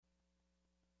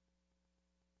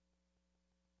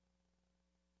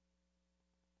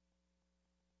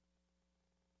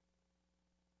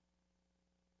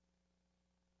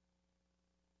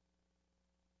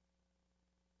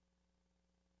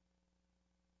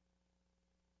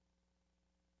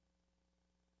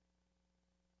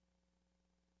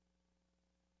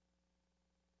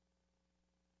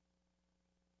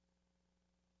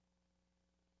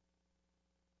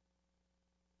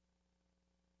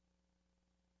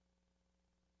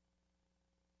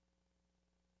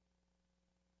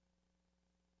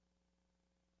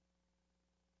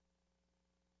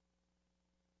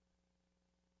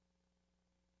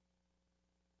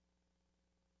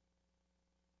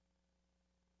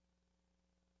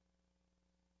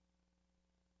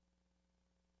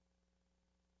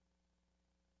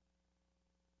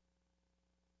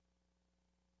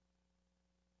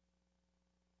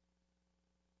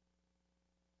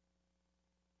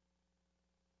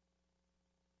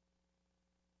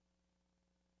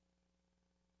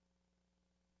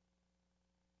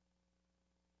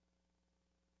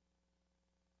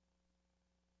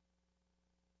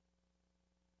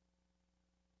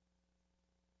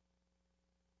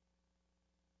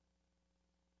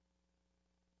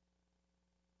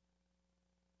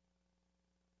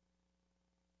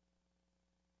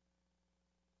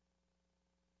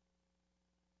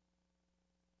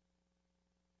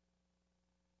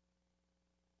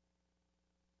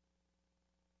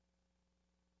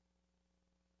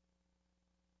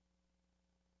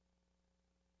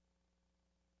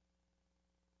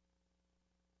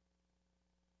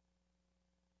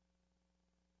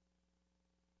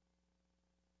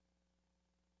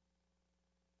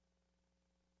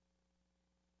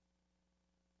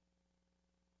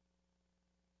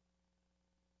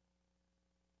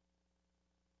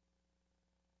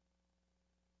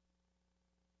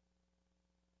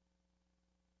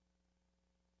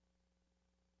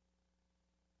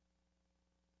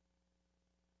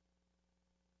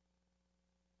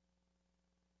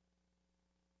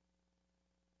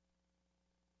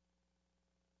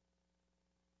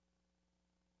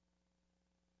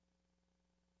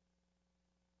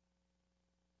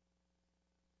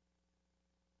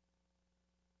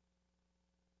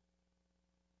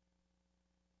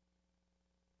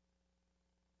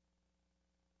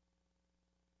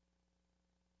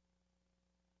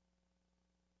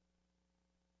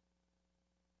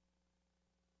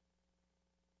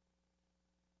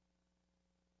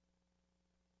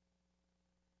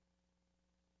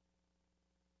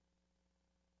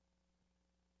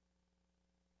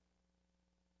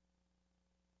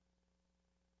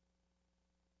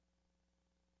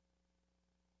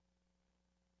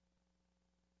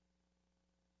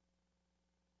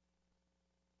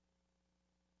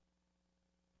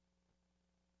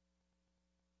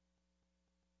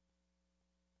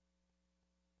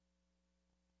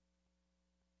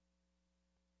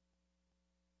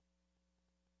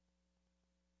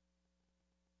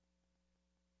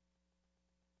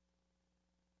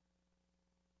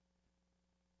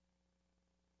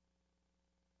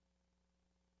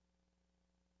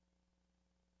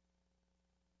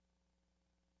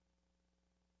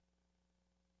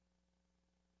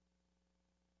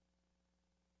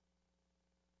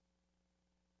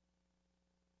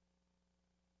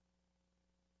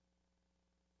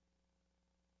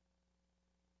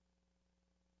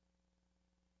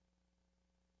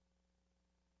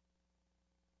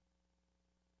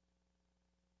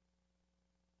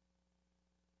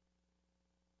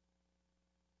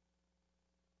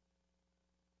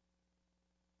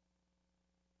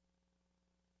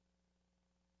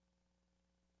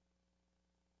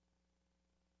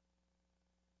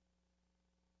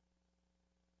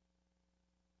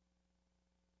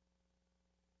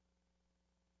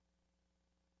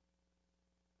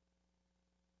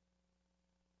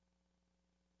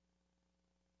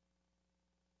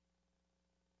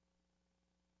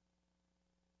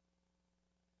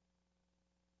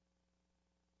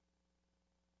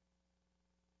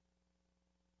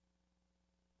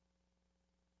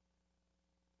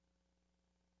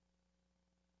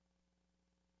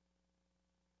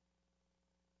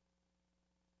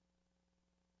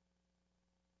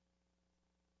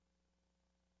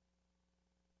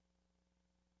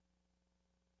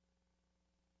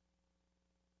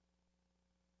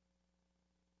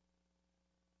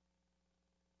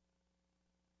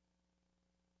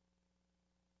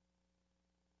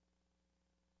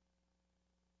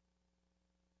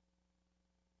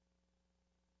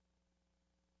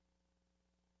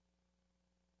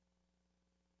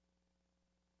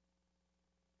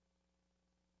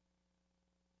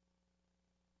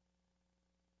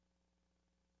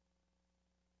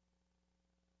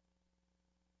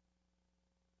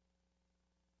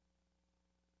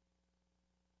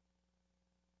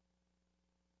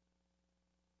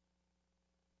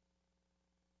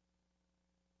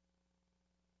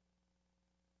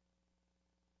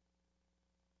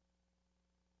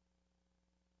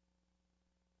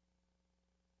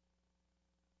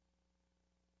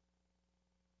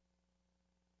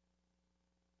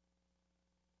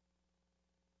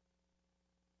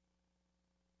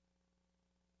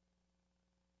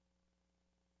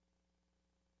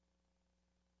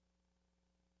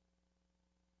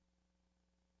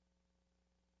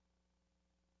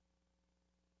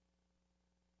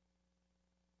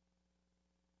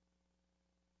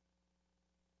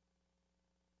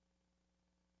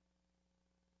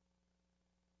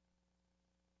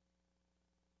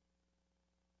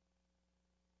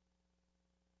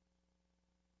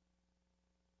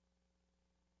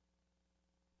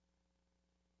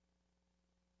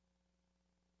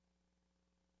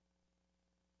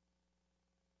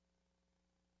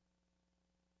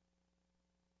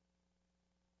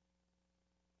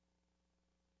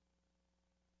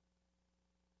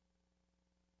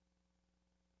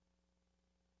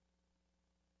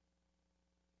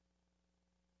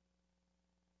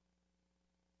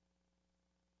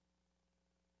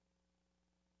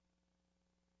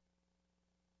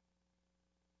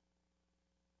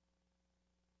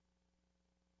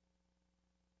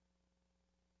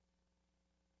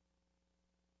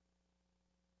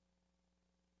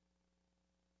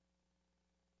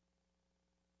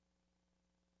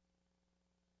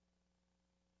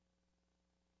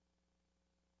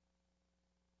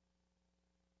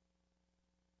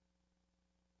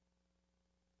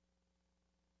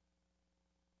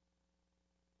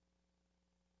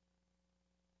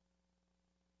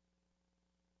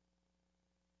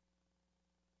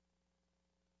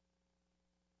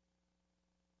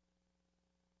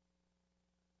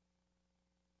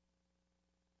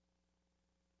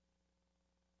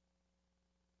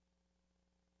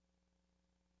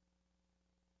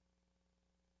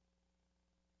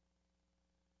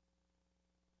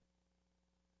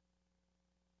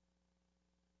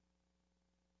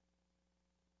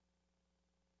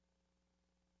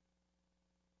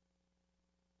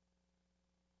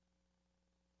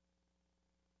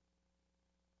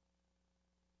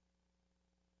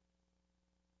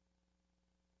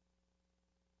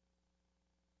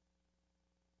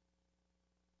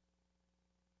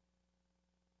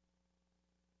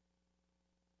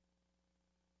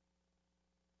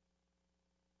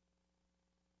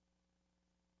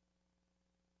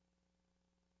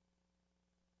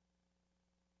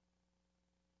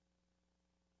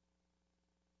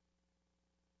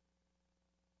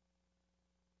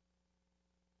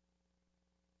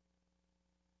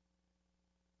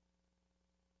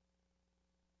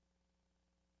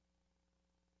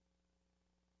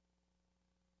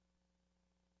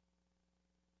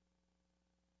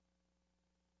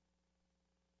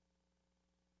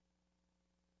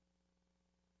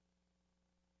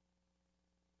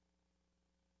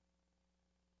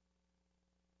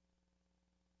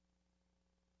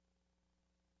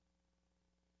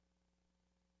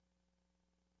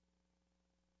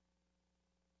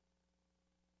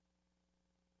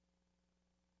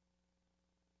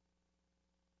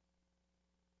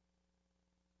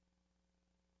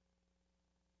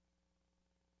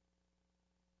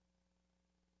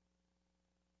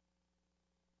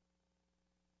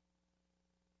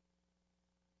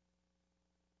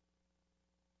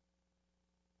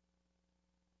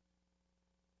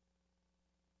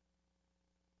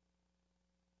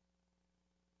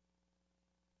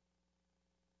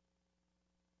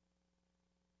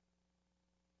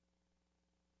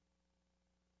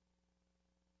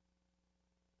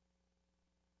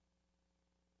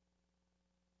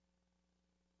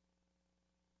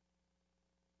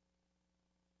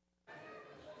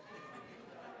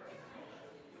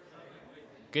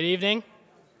Good evening.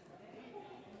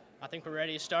 I think we're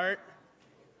ready to start.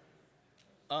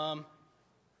 I'm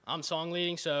song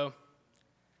leading, so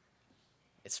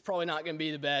it's probably not going to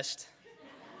be the best.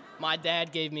 My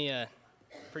dad gave me a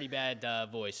pretty bad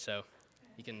voice, so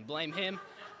you can blame him.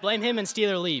 Blame him and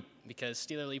Steeler Leap, because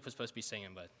Steeler Leap was supposed to be singing,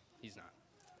 but he's not.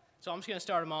 So I'm just going to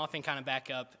start him off and kind of back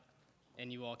up,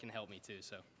 and you all can help me too.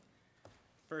 So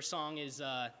first song is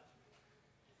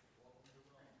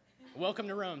Welcome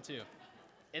to Rome, too.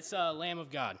 It's Lamb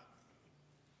of God.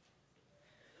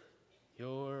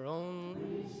 Your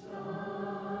only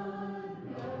Son,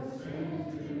 no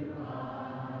sin too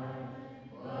high,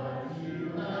 but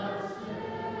you have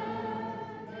sent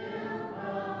him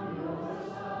from your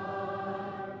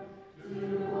side to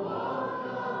walk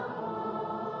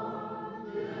upon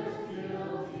this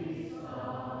guilty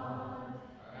sod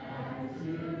and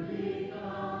to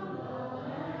become the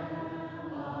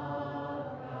Lamb of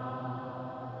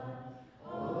God.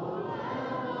 Oh,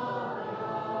 Lamb of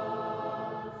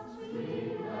God,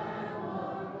 sweet Lamb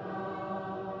of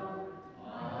God, I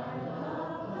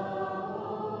love the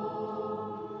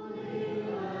holy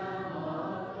Lamb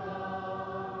of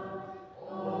God.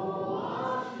 Oh,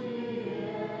 wash me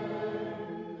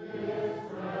in His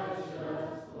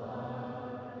precious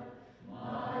blood,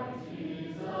 my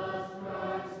Jesus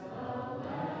Christ, the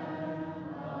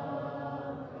Lamb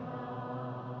of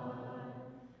God.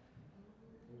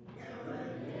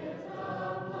 With the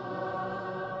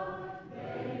blood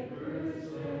they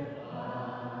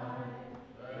crucified,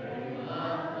 they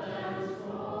left and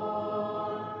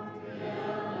scorned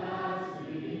Him as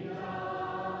He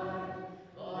died.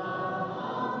 The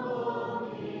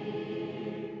humble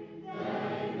King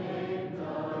they named a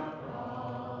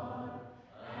fraud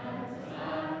and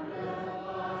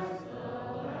sacrificed the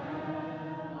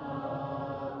Lamb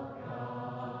of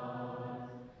God.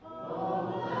 O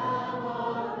Lamb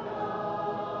of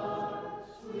God,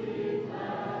 sweet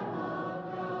Lamb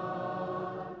of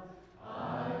God, I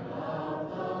love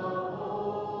the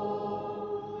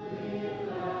holy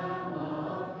Lamb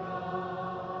of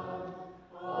God.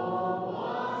 Oh,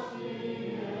 wash me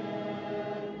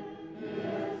in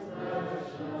His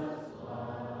precious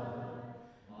blood,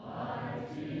 my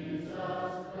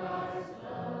Jesus Christ,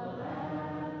 the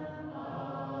Lamb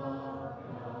of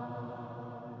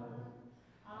God.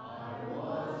 I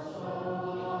was so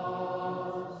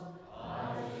lost, I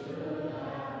should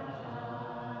have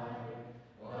died,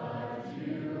 but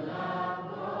you have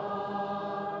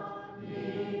brought me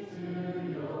to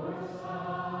your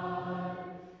side,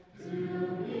 to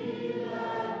be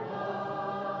led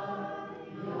by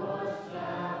your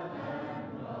staff and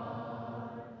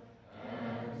rod,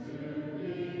 and to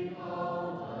be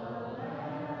called the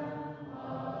Lamb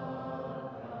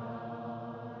of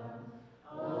God.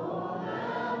 O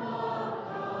Lamb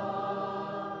of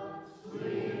God,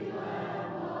 sweet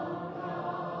Lamb of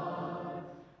God,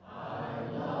 I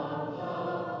love the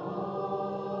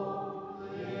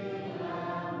holy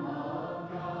Lamb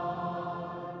of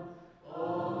God.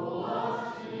 Oh, wash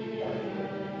me in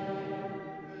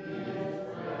His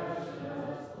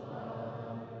precious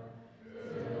blood,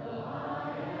 till I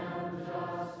am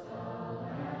just the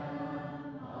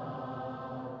Lamb of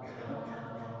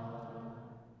God.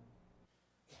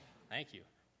 Thank you.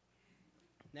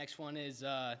 Next one is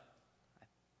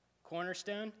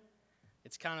Cornerstone.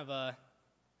 It's kind of I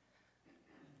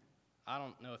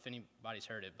don't know if anybody's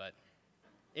heard it, but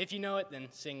if you know it, then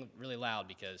sing really loud,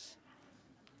 because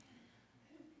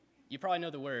you probably know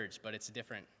the words, but it's a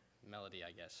different melody,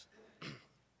 I guess.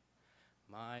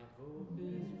 My hope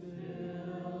is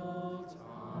built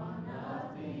on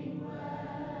nothing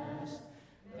less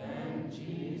than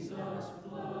Jesus'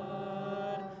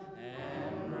 blood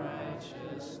and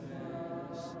righteousness.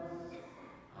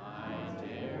 I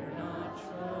dare not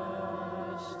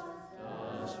trust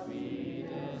the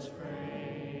sweetest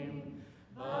frame,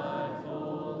 but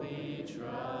wholly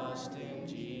trust in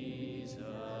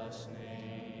Jesus'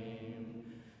 name.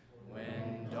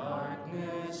 When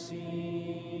darkness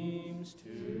seems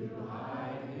to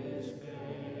hide His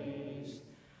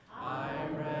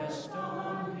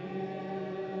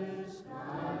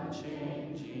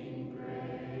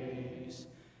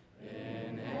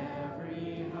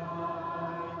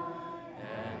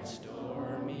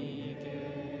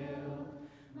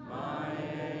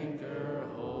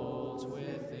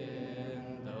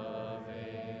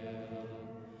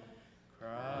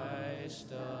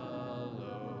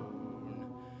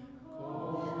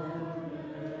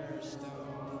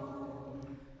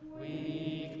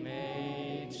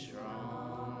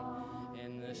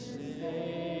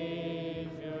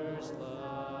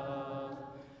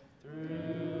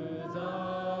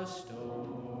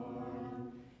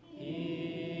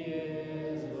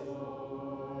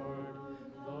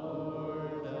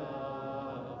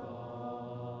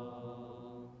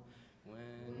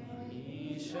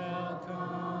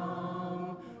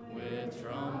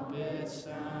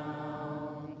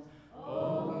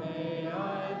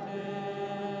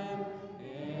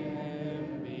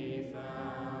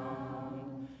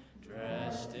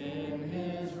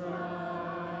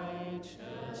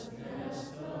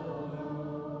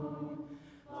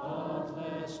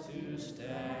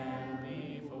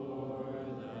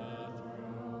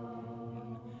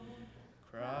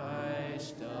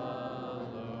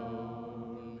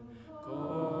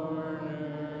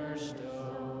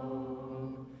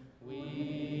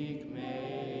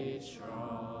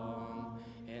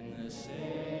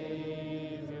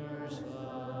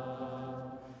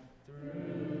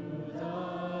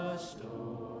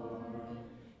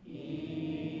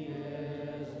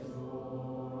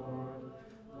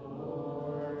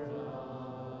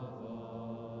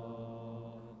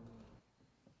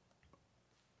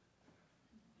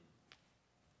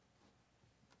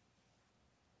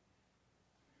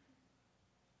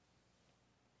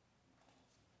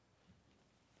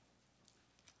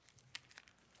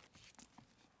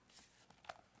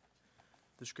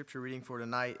The scripture reading for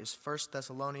tonight is 1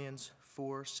 Thessalonians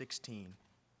 4:16.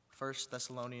 1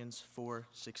 Thessalonians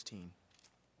 4:16.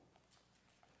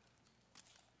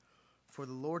 For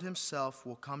the Lord himself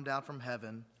will come down from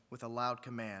heaven with a loud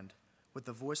command, with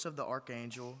the voice of the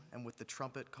archangel, and with the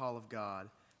trumpet call of God,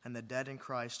 and the dead in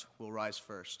Christ will rise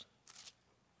first.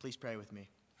 Please pray with me.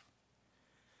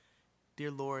 Dear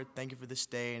Lord, thank you for this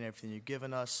day and everything you've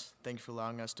given us. Thank you for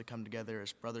allowing us to come together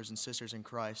as brothers and sisters in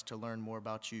Christ to learn more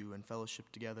about you and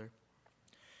fellowship together.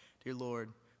 Dear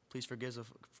Lord, please forgive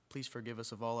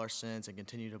us of all our sins and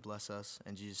continue to bless us.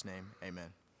 In Jesus' name,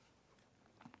 amen.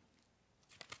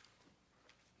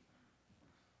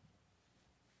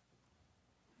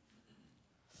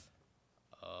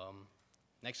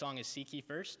 Next song is Seek Ye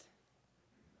First.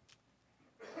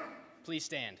 Please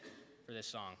stand for this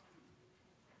song.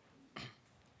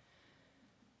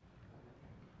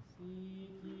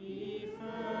 Seek ye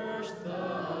first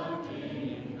the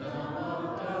kingdom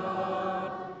of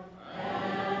God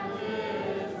and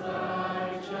his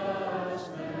righteousness,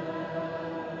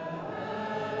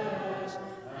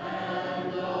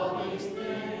 and all these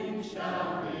things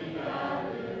shall be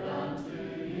added unto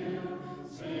you,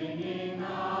 singing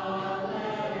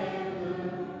hallelujah,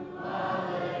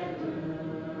 hallelujah.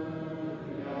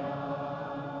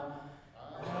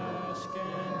 Ask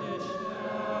and it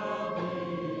shall be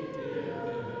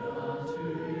given unto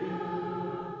you.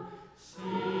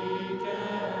 Seek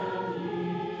and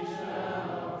ye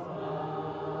shall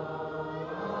find.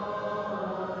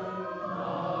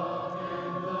 Knock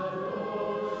and the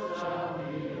door shall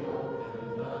be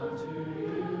opened unto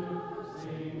you.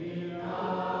 Singing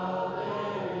hallelujah,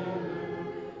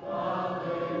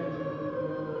 hallelujah.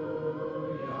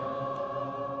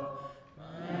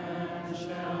 Man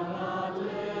shall not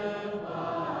live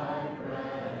by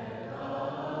bread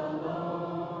alone,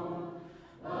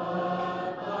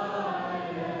 but by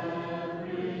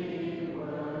every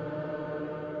word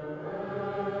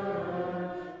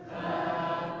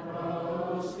that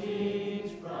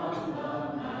proceeds from the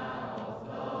mouth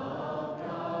of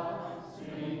God,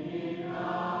 singing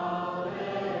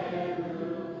hallelujah,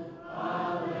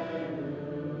 hallelujah.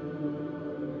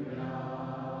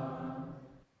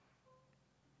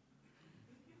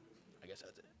 I guess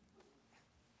that's it.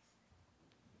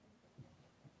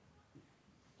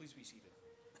 Please be seated.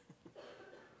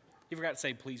 You forgot to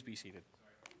say, please be seated.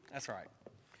 That's right.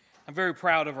 I'm very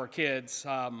proud of our kids.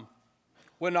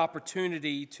 What an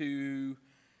opportunity to,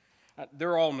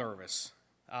 they're all nervous.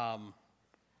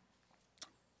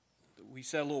 We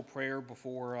said a little prayer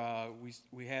before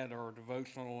we had our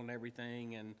devotional and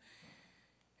everything,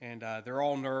 and they're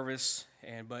all nervous.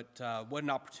 But what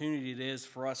an opportunity it is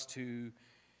for us to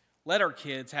let our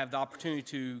kids have the opportunity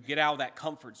to get out of that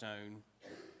comfort zone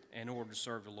in order to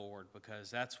serve the Lord,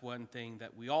 because that's one thing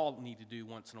that we all need to do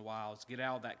once in a while, is get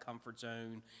out of that comfort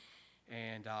zone,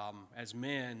 and as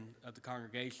men of the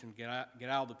congregation, get out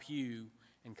of the pew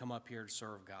and come up here to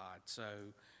serve God. So,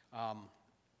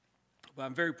 but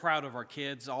I'm very proud of our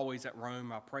kids, always at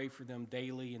Rome. I pray for them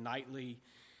daily and nightly,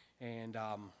 and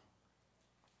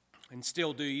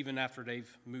still do even after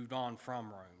they've moved on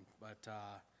from Rome. But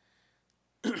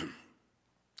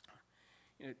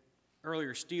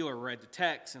earlier, Steeler read the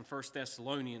text in 1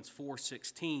 Thessalonians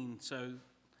 4:16. So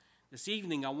this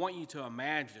evening, I want you to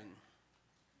imagine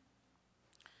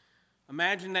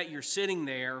that you're sitting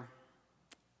there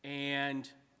and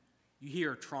you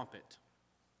hear a trumpet.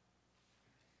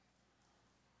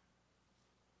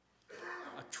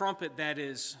 A trumpet that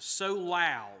is so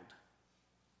loud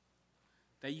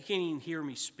that you can't even hear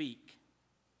me speak.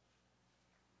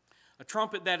 A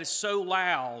trumpet that is so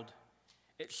loud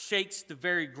it shakes the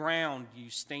very ground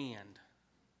you stand.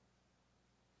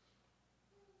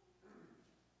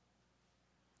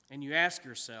 And you ask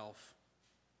yourself,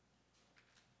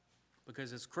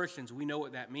 because as Christians we know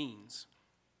what that means,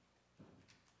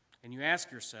 and you ask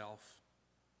yourself,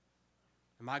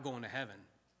 am I going to heaven?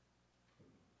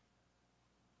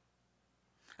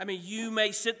 I mean, you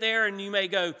may sit there and you may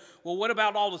go, well, what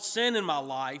about all the sin in my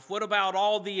life? What about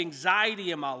all the anxiety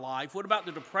in my life? What about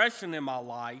the depression in my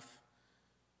life?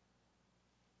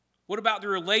 What about the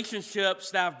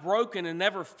relationships that I've broken and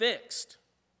never fixed?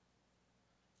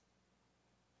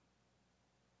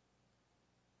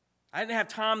 I didn't have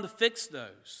time to fix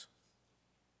those.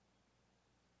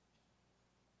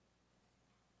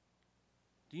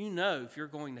 Do you know if you're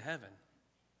going to heaven?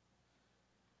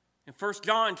 And 1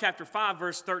 John chapter 5,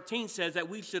 verse 13 says that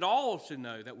we should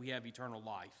know that we have eternal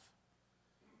life.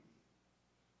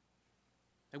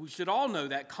 That we should all know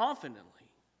that confidently.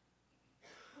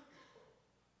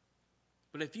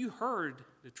 But if you heard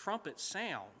the trumpet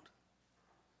sound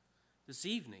this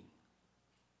evening,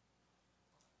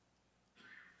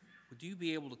 would you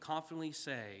be able to confidently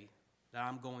say that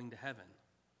I'm going to heaven?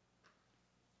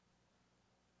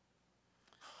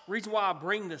 The reason why I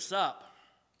bring this up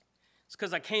is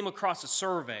because I came across a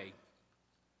survey.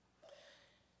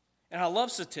 And I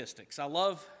love statistics. I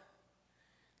love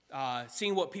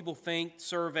seeing what people think,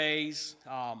 surveys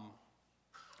I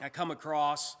come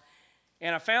across.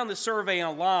 And I found this survey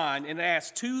online, and it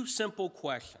asked two simple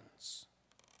questions.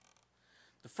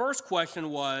 The first question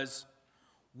was,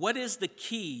 what is the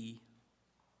key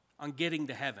on getting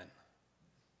to heaven?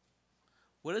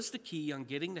 What is the key on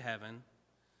getting to heaven?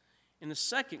 And the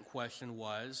second question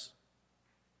was,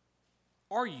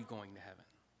 are you going to heaven?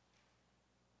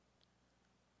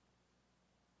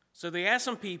 So they asked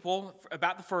some people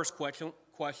about the first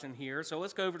question here. So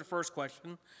let's go over the first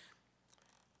question.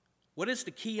 What is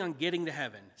the key on getting to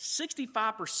heaven?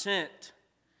 65%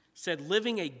 said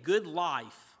living a good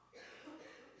life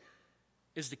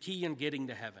is the key on getting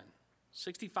to heaven.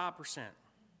 65%.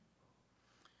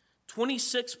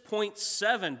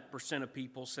 26.7% of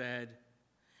people said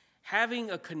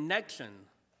having a connection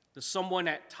to someone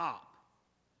at top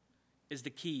is the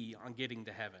key on getting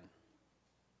to heaven.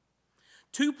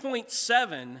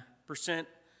 2.7%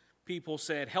 people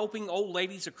said helping old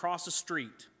ladies across the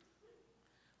street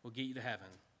will get you to heaven.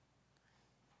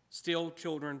 Still,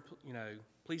 children,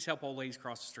 please help old ladies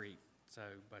cross the street.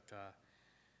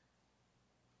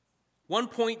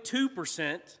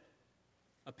 1.2%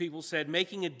 of people said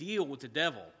making a deal with the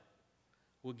devil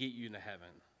will get you into heaven.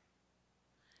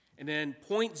 And then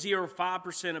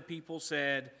 0.05% of people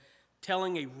said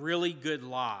telling a really good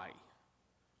lie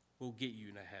will get you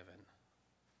into heaven.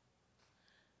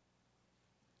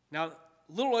 Now, a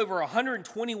little over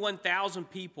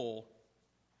 121,000 people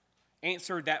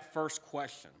answered that first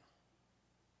question.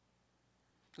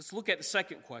 Let's look at the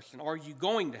second question. Are you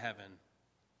going to heaven?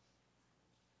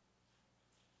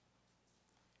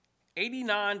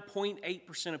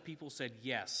 89.8% of people said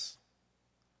yes,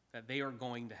 that they are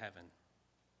going to heaven.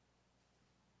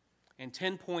 And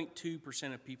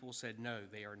 10.2% of people said no,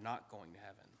 they are not going to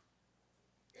heaven.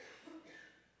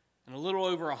 And a little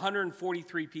over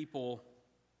 143 people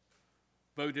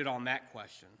voted on that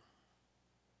question.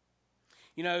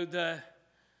 The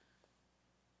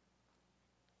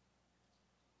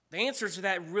answers to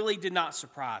that really did not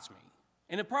surprise me.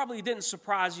 And it probably didn't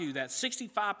surprise you that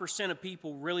 65% of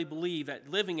people really believe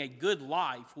that living a good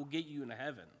life will get you into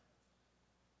heaven.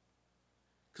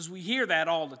 Because we hear that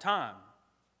all the time.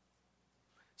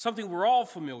 Something we're all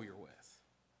familiar with.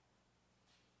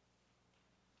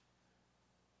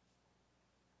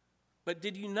 But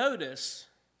did you notice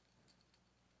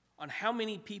on how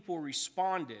many people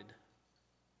responded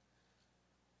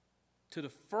to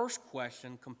the first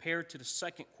question compared to the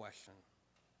second question?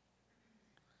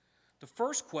 The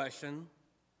first question,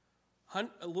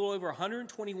 a little over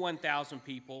 121,000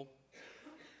 people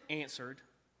answered.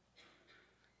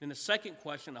 Then the second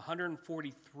question,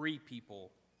 143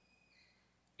 people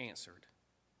answered.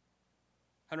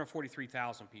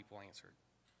 143,000 people answered.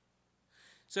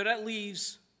 So that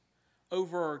leaves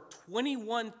over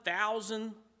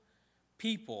 21,000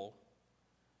 people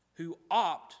who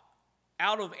opt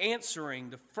out of answering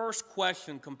the first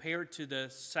question compared to the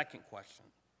second question.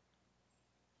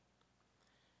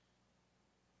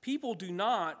 People do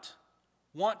not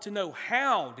want to know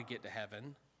how to get to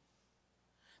heaven.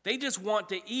 They just want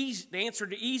to answer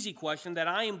the easy question that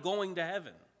I am going to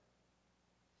heaven.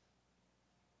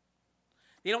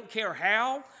 They don't care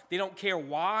how. They don't care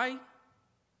why.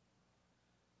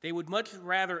 They would much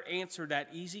rather answer that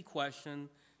easy question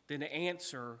than to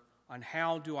answer on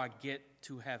how do I get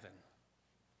to heaven.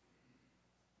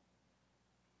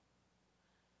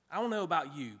 I don't know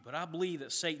about you, but I believe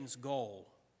that Satan's goal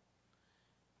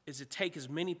is to take as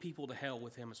many people to hell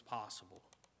with him as possible.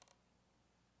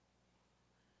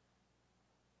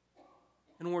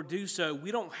 In order to do so,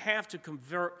 we don't have to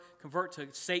convert to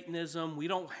Satanism. We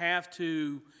don't have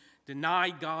to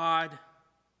deny God.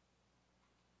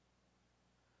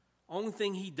 Only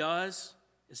thing he does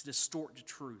is distort the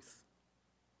truth.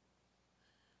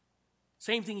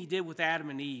 Same thing he did with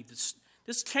Adam and Eve.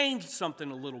 This changed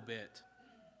something a little bit.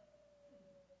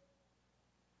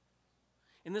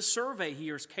 And this survey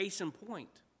here is case in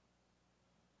point.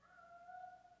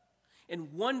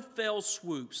 In one fell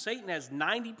swoop, Satan has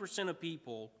 90% of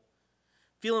people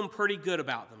feeling pretty good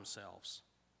about themselves.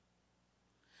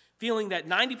 Feeling that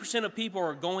 90% of people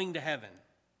are going to heaven.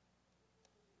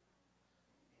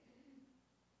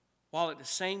 While at the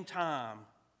same time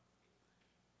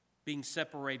being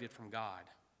separated from God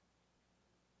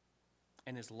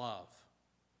and his love.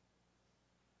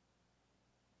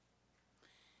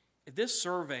 If this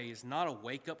survey is not a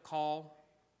wake-up call,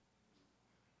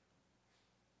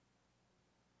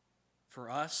 for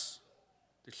us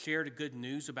to share the good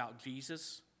news about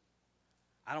Jesus,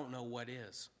 I don't know what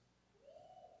is.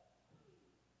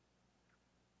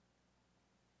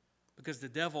 Because the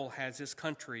devil has this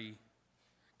country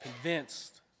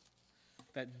convinced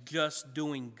that just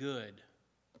doing good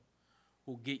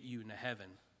will get you into heaven.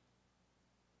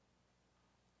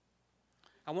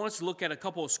 I want us to look at a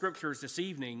couple of scriptures this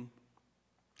evening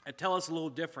that tell us a little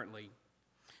differently.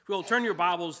 If you'll turn your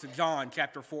Bibles to John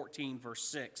chapter 14, verse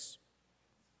 6.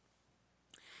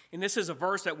 And this is a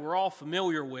verse that we're all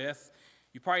familiar with.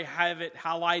 You probably have it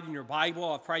highlighted in your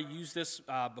Bible. I've probably used this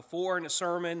before in a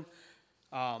sermon.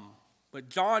 But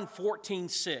John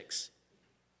 14:6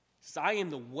 says, I am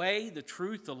the way, the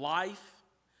truth, the life.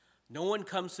 No one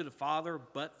comes to the Father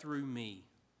but through me.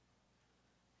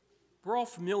 We're all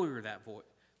familiar with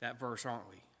that verse, aren't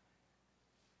we?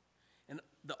 And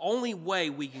the only way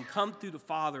we can come through the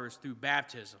Father is through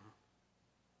baptism.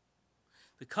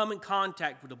 To come in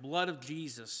contact with the blood of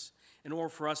Jesus in order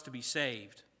for us to be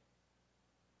saved.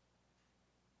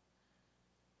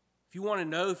 If you want to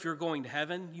know if you're going to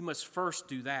heaven, you must first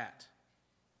do that.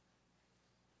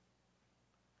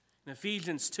 In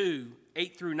Ephesians 2,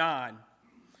 8 through 9,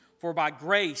 for by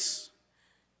grace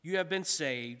you have been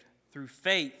saved through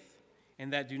faith,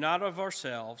 and that do not of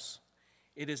ourselves.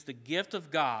 It is the gift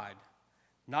of God,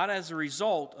 not as a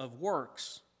result of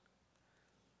works,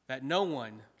 that no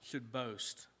one should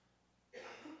boast.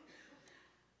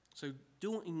 So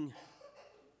doing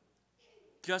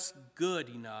just good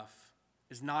enough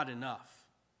is not enough.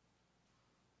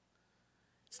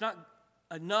 It's not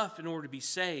enough in order to be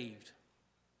saved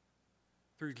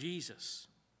through Jesus.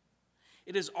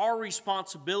 It is our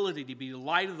responsibility to be the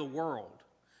light of the world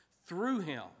through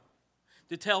him,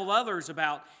 to tell others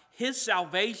about his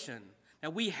salvation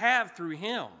that we have through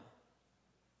him.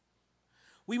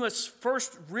 We must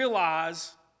first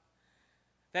realize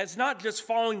that it's not just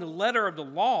following the letter of the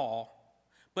law,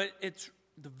 but its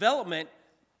development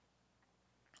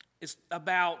is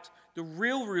about the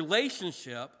real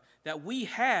relationship that we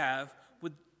have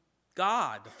with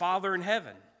God, the Father in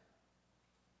heaven.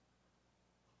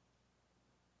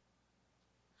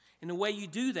 And the way you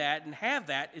do that and have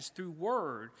that is through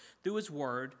his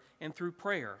word, and through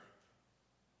prayer.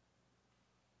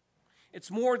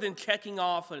 It's more than checking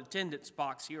off an attendance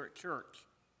box here at church.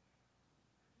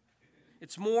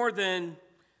 It's more than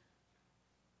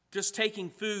just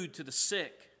taking food to the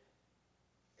sick.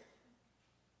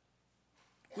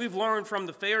 We've learned from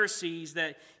the Pharisees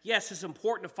that, yes, it's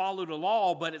important to follow the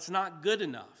law, but it's not good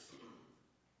enough.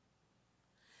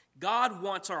 God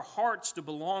wants our hearts to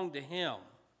belong to him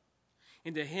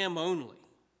and to him only.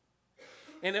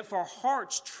 And if our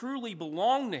hearts truly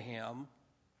belong to him,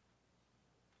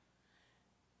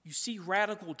 you see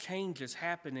radical changes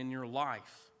happen in your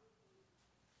life.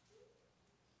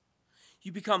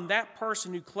 You become that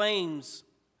person who claims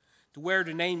to wear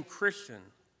the name Christian.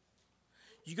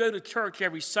 You go to church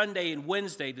every Sunday and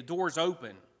Wednesday, the door's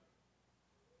open.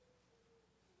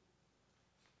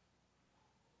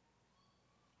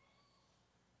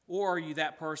 Or are you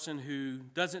that person who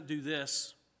doesn't do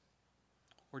this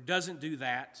or doesn't do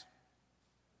that,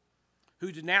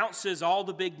 who denounces all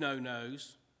the big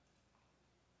no-nos,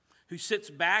 who sits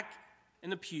back in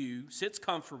the pew, sits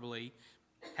comfortably,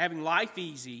 having life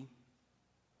easy,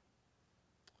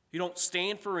 you don't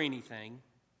stand for anything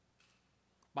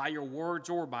by your words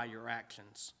or by your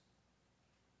actions,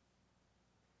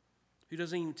 who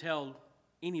doesn't even tell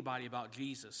anybody about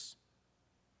Jesus,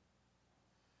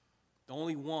 the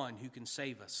only one who can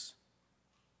save us.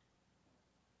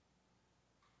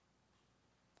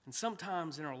 And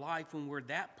sometimes in our life when we're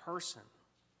that person,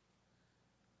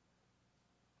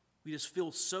 we just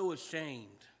feel so ashamed.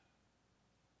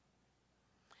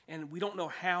 And we don't know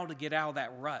how to get out of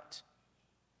that rut.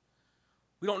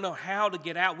 We don't know how to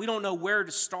get out. We don't know where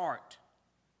to start.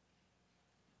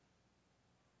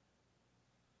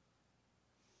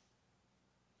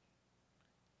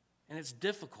 And it's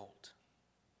difficult.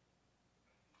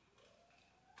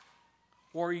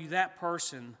 Or are you that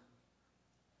person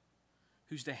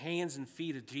who's the hands and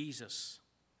feet of Jesus?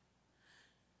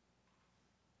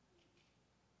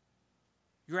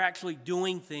 You're actually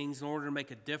doing things in order to make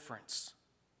a difference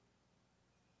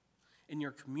in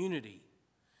your community,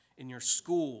 in your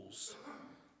schools,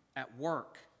 at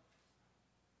work.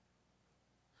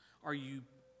 Are you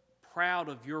proud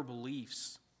of your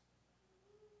beliefs?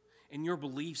 And your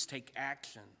beliefs take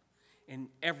action in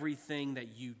everything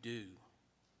that you do.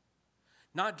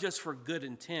 Not just for good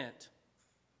intent,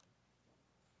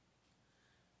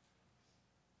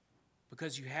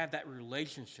 because you have that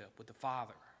relationship with the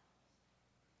Father.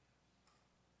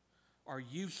 Are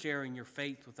you sharing your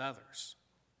faith with others?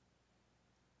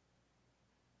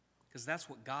 because that's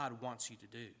what God wants you to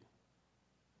do.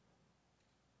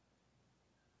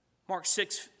 Mark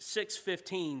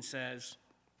 6:15 says,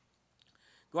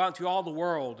 "Go out into all the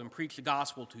world and preach the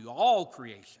gospel to all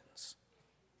creations."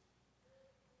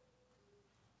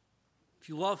 If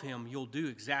you love him, you'll do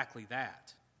exactly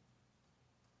that.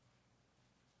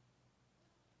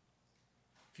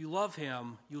 If you love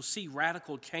him, you'll see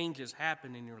radical changes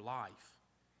happen in your life.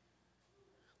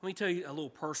 Let me tell you a little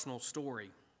personal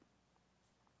story.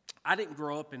 I didn't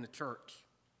grow up in the church.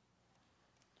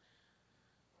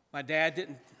 My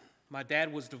dad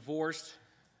was divorced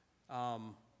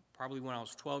probably when I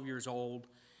was 12 years old,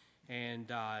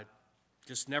 and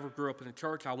just never grew up in the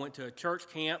church. I went to a church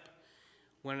camp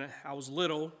when I was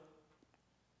little,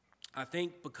 I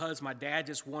think because my dad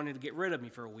just wanted to get rid of me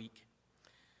for a week.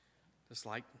 Just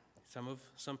like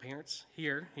some parents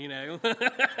here, you know.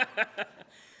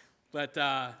 But,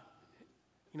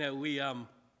 you know,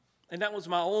 and that was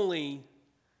my only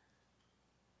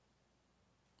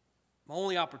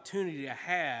opportunity I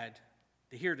had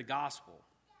to hear the gospel.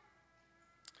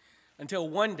 Until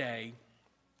one day,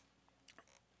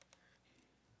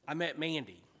 I met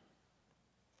Mandy.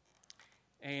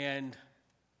 And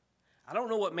I don't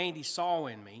know what Mandy saw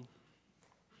in me.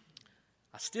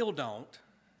 I still don't.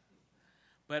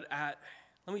 But let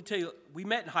me tell you, we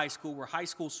met in high school. We're high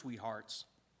school sweethearts.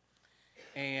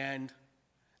 And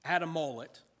I had a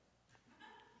mullet.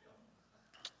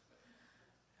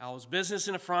 I was business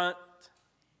in the front,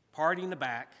 party in the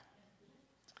back.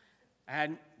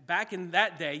 Back in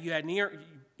that day, you had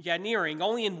an earring,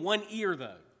 only in one ear,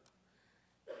 though.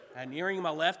 I had an earring in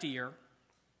my left ear,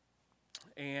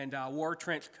 and I wore a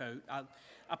trench coat.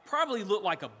 I probably looked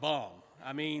like a bum.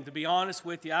 I mean, to be honest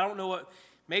with you, I don't know what.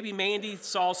 Maybe Mandy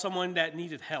saw someone that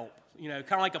needed help, you know,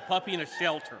 kind of like a puppy in a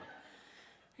shelter.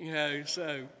 You know,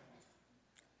 so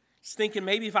just thinking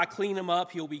maybe if I clean him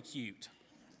up, he'll be cute.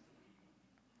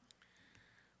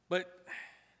 But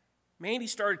Mandy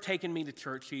started taking me to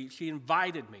church. She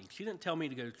invited me. She didn't tell me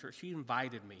to go to church. She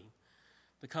invited me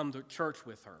to come to church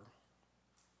with her.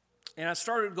 And I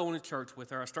started going to church with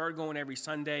her. I started going every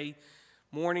Sunday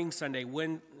morning,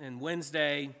 and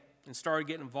Wednesday, and started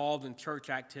getting involved in church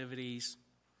activities.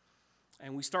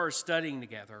 And we started studying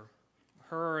together,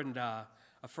 her and a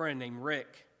friend named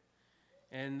Rick.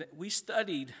 And we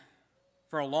studied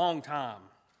for a long time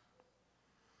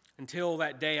until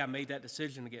that day I made that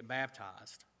decision to get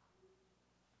baptized.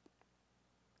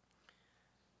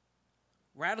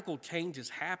 Radical changes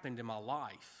happened in my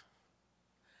life.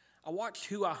 I watched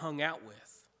who I hung out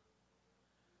with.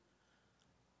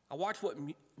 I watched what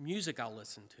music I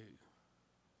listened to.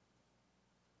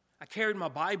 I carried my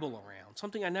Bible around,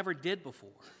 something I never did before.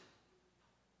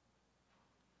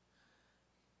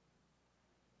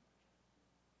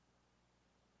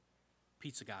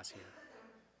 Pizza guy's here.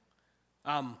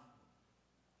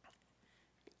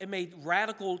 It made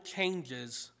radical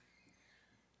changes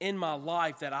in my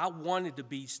life that I wanted to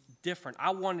be different.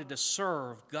 I wanted to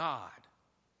serve God.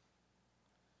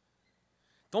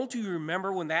 Don't you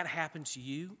remember when that happened to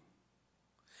you?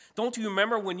 Don't you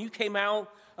remember when you came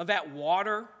out of that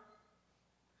water?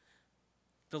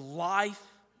 The life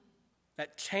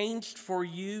that changed for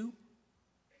you?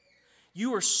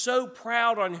 You were so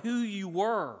proud on who you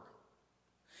were.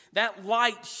 That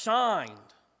light shined.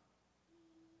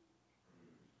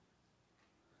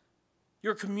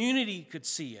 Your community could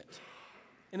see it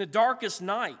in the darkest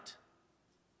night.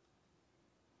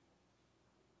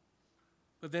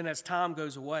 But then as time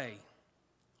goes away,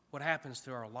 what happens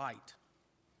to our light?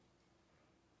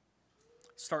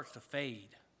 It starts to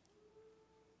fade.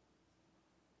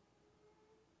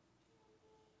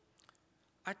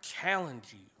 I challenge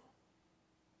you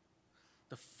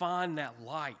to find that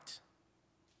light.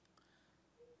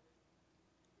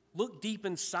 Look deep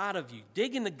inside of you.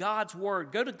 Dig into God's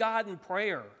Word. Go to God in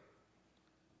prayer.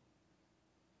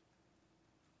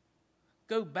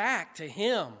 Go back to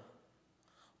Him.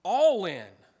 All in.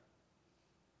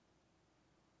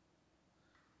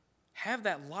 Have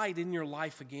that light in your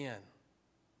life again.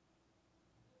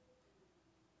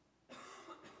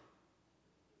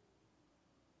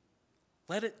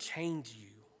 Let it change you.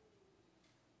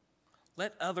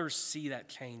 Let others see that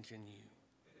change in you.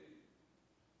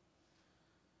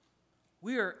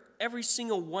 Every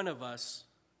single one of us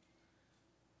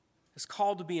is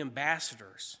called to be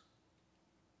ambassadors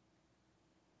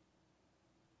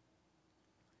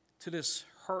to this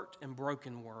hurt and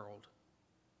broken world.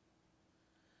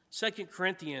 2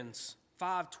 Corinthians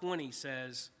 5:20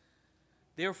 says,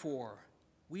 "Therefore,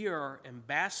 we are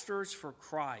ambassadors for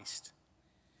Christ,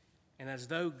 and as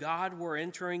though God were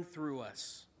entering through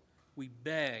us, we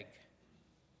beg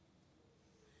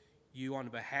you, on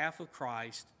behalf of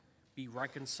Christ, be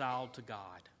reconciled to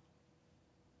God.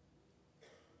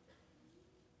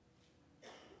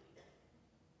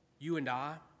 You and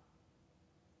I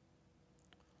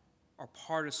are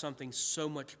part of something so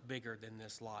much bigger than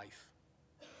this life.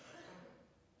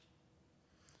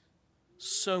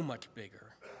 So much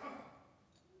bigger.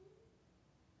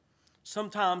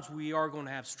 Sometimes we are going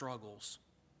to have struggles.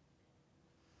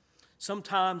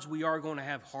 Sometimes we are going to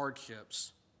have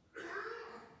hardships.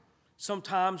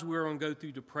 Sometimes we're going to go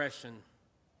through depression.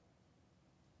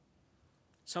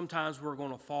 Sometimes we're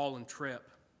going to fall and trip.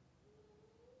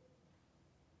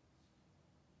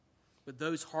 But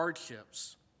those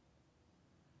hardships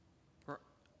are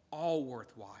all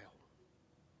worthwhile.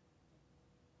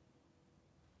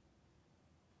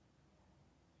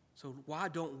 So why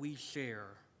don't we share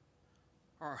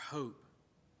our hope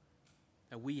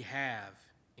that we have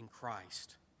in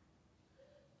Christ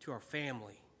to our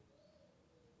family,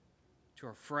 to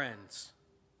our friends,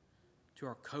 to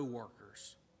our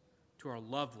co-workers, to our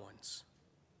loved ones?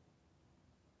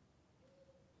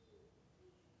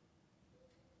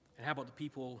 And how about the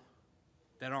people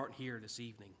that aren't here this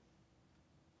evening,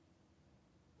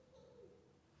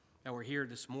 that were here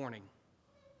this morning,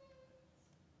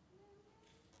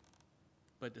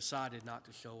 but decided not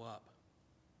to show up?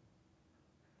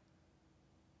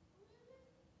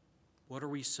 What are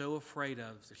we so afraid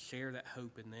of to share that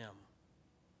hope in them?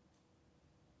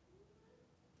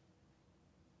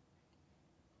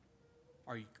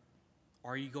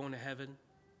 Are you going to heaven?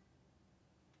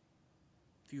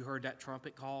 If you heard that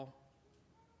trumpet call,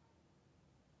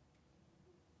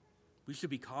 we should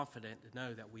be confident to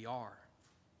know that we are.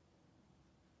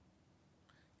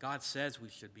 God says we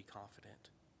should be confident.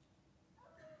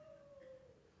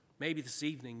 Maybe this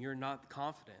evening you're not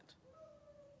confident.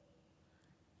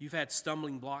 You've had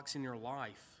stumbling blocks in your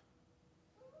life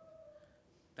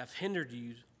that have hindered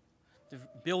you to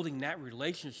building that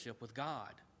relationship with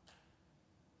God.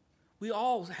 We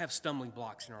all have stumbling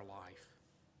blocks in our life.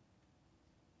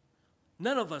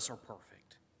 None of us are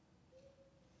perfect.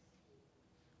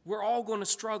 We're all going to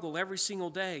struggle every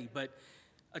single day, but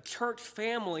a church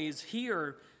family is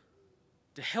here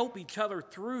to help each other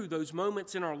through those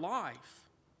moments in our life,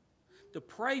 to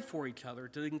pray for each other,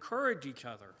 to encourage each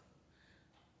other.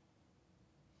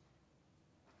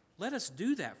 Let us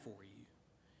do that for you.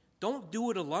 Don't do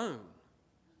it alone.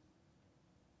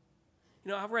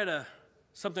 You know, I read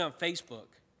something on Facebook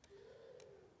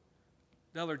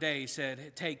the other day. Said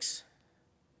it takes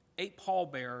 8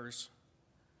 pallbearers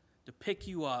to pick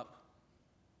you up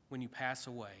when you pass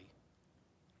away.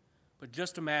 But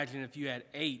just imagine if you had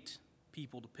 8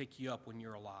 people to pick you up when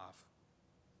you're alive.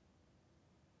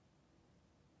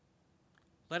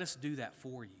 Let us do that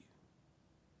for you.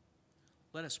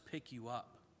 Let us pick you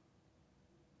up.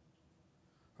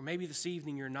 Or maybe this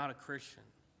evening you're not a Christian.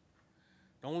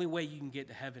 The only way you can get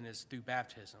to heaven is through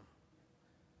baptism.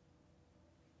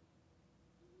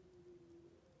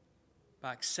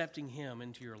 By accepting Him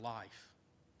into your life.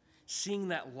 Seeing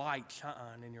that light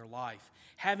shine in your life.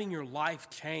 Having your life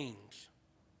change.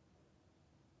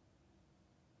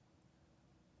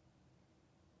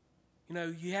 You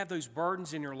know, you have those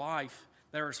burdens in your life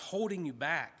that are holding you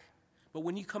back. But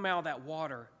when you come out of that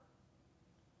water,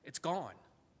 it's gone.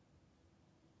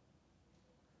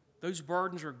 Those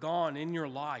burdens are gone in your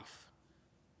life.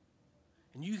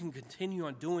 And you can continue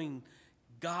on doing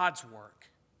God's work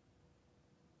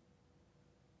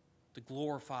to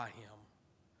glorify Him.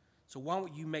 So why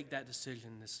don't you make that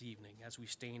decision this evening as we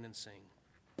stand and sing?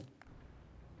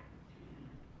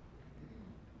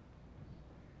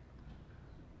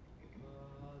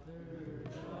 Father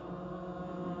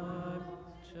God,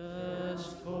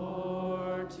 just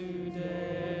for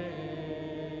today,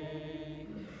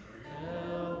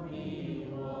 help me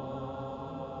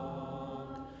walk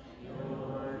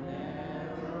your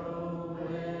narrow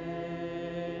way.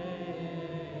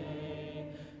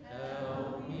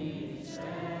 Help me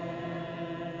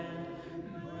stand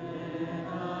when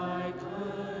I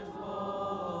could fall.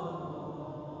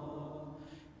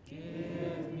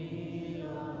 Give me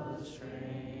your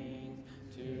strength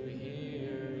to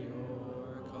hear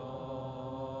your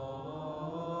call.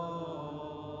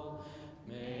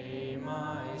 May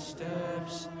my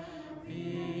steps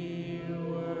be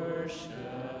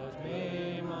worshipped.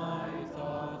 May my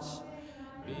thoughts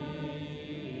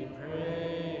be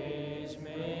praised.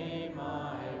 May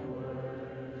my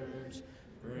words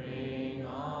bring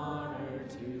honor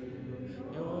to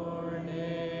your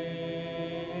name.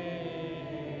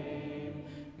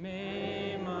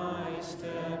 May my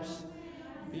steps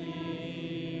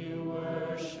be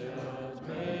worshipped.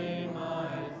 May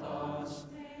my thoughts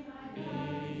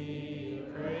be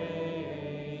praised.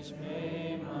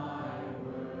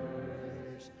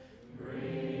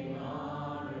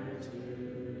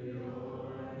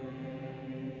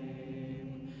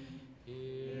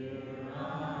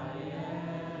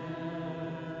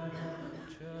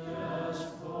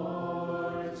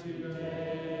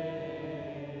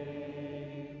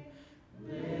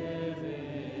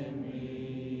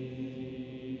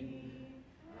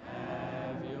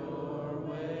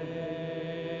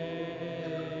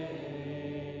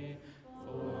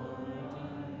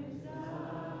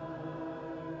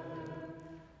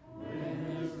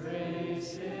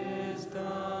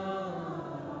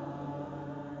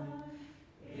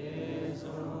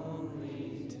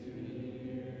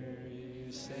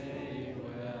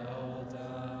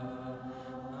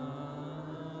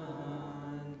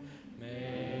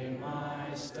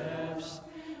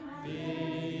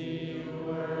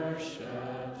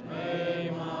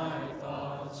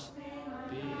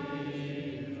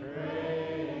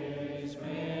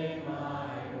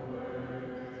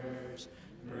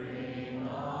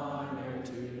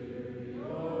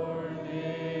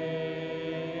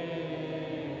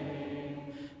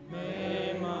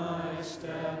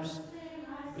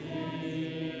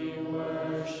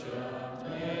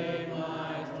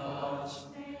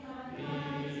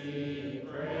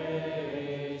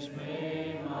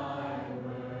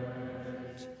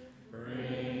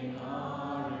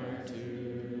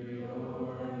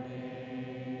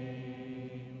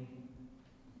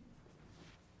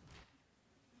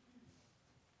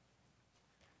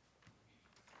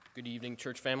 Good evening,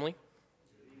 church family.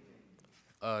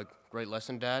 Great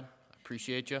lesson, Dad. I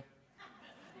appreciate you.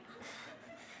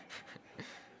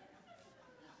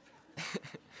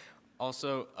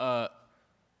 Also,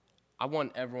 I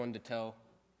want everyone to tell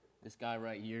this guy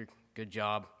right here, good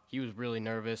job. He was really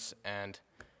nervous, and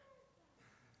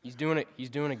he's doing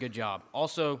a good job.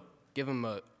 Also, give him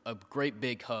a great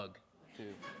big hug,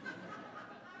 too.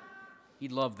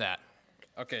 He'd love that.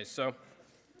 Okay, so,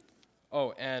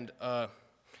 and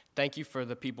thank you for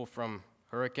the people from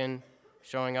Hurricane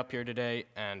showing up here today,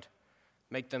 and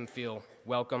make them feel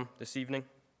welcome this evening.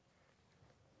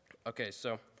 Okay,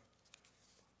 so,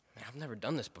 man, I've never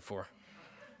done this before.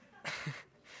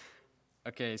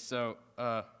 Okay, so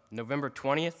November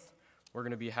 20th, we're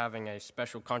going to be having a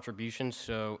special contribution,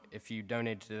 so if you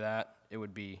donated to that, it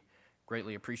would be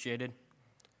greatly appreciated.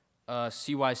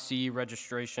 CYC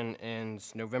registration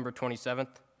ends November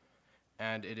 27th,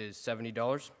 and it is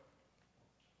 $70.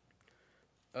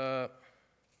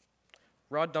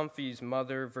 Rod Dunphy's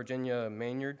mother, Virginia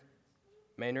Maynard,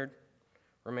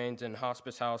 remains in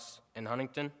hospice house in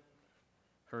Huntington.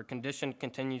 Her condition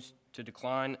continues to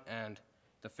decline, and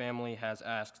the family has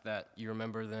asked that you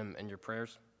remember them in your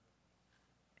prayers.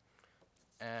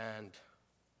 And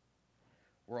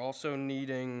we're also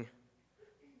needing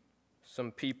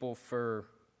some people for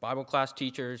Bible class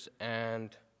teachers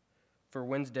and for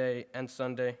Wednesday and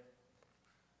Sunday.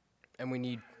 And we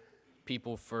need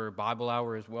people for Bible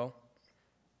hour as well.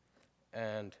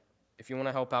 And if you want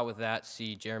to help out with that,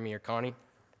 see Jeremy or Connie.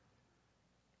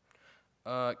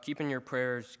 Keep in your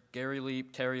prayers Gary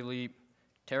Leap, Terry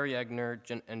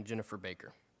Egner, and Jennifer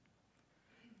Baker.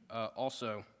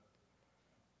 Also,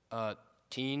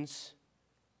 teens,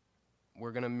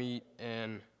 we're going to meet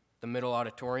in the middle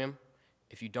auditorium.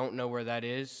 If you don't know where that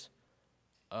is,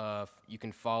 you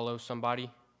can follow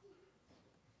somebody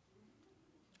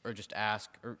or just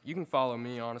ask, or you can follow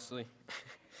me, honestly.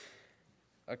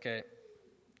 Okay.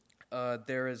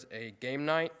 There is a game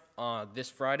night this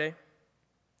Friday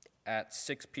at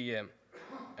 6 p.m.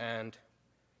 And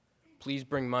please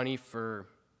bring money for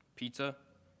pizza.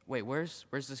 Wait, where's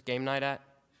this game night at?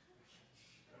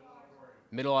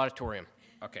 Middle auditorium.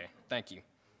 Okay, thank you.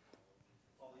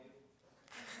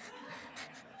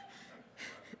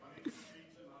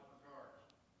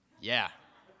 Yeah,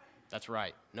 that's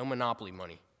right. No Monopoly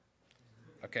money.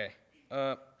 Okay.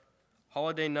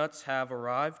 Holiday nuts have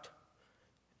arrived.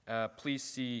 Please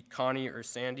see Connie or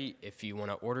Sandy if you want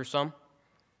to order some.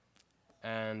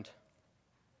 And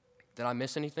did I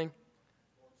miss anything?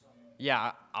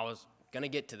 Yeah, I was going to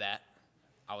get to that.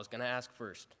 I was going to ask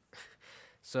first.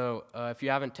 So if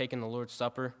you haven't taken the Lord's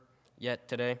Supper yet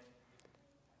today,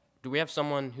 do we have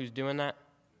someone who's doing that?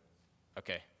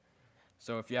 Okay.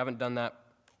 So if you haven't done that,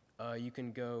 you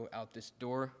can go out this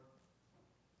door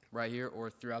right here or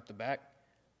throughout the back,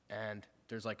 and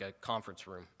there's like a conference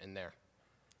room in there.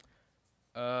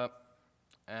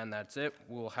 And that's it.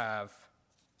 We'll have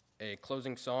a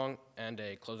closing song and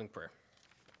a closing prayer.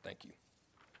 Thank you.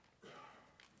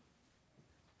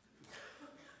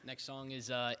 Next song is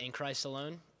In Christ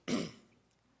Alone.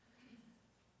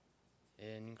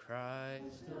 In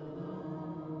Christ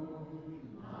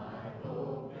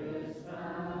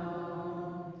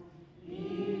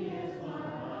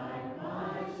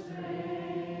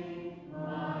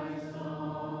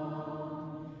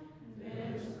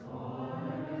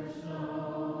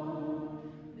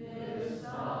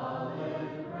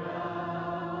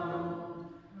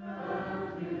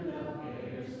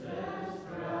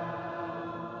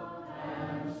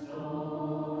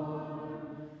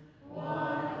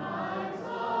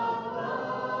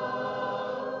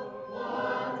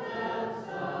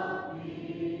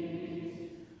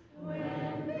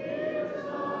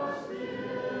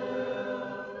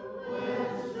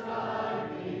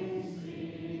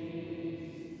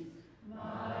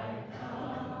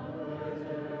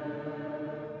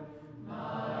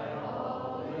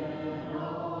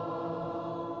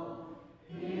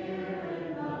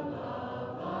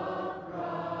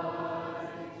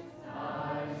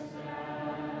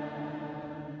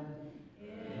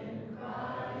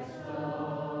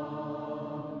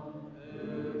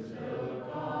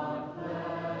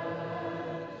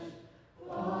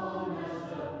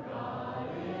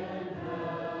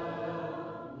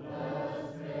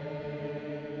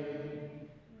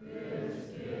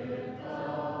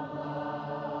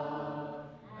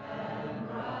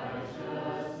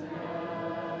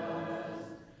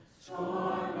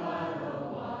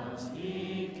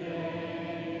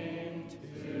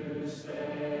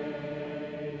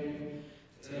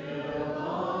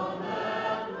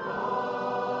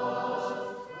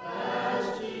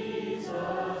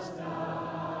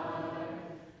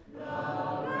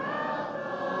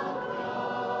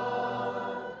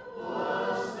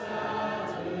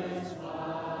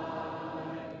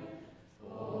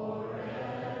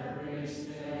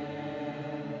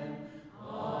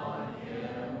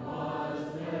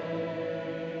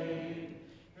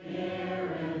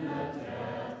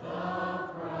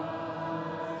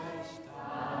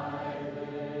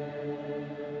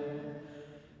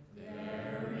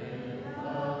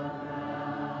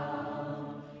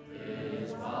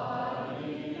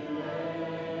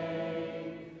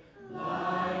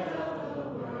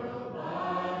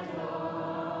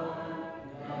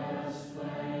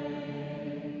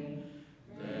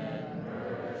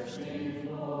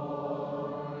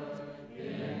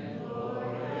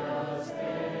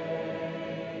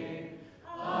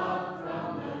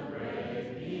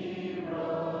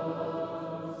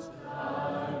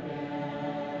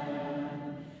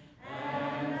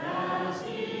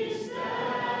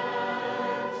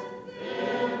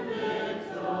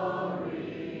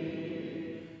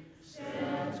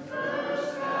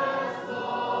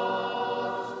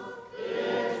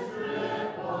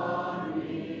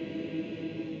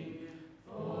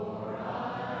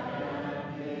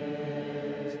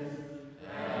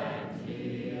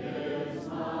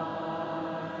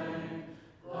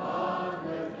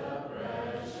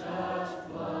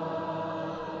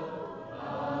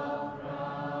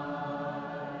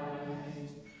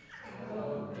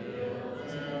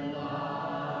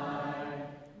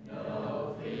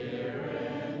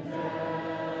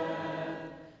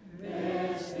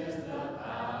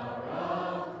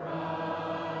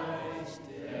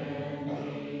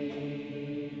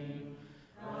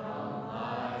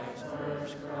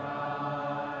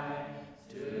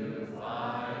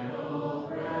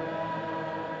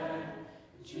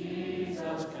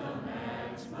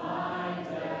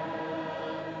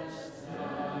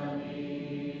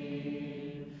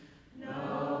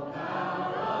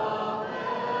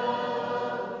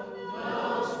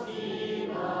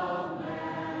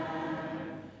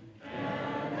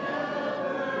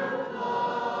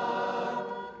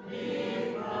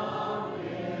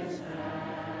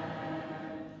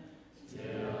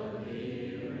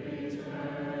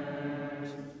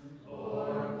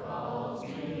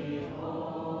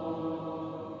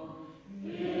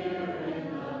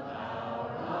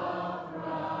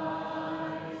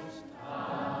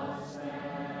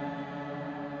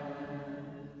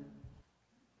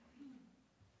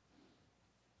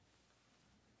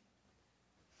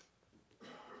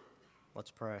Let's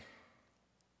pray.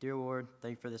 Dear Lord,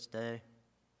 thank you for this day,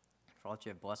 for all that you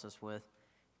have blessed us with.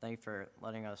 Thank you for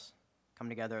letting us come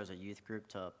together as a youth group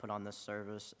to put on this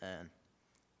service, and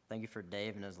thank you for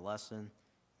Dave and his lesson,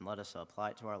 and let us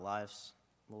apply it to our lives,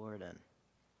 Lord, and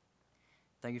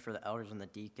thank you for the elders and the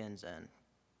deacons and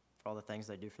for all the things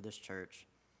they do for this church,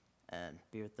 and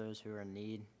be with those who are in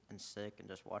need and sick, and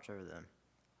just watch over them.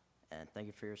 And thank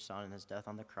you for your son and his death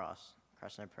on the cross. In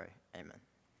Christ's name I pray, amen.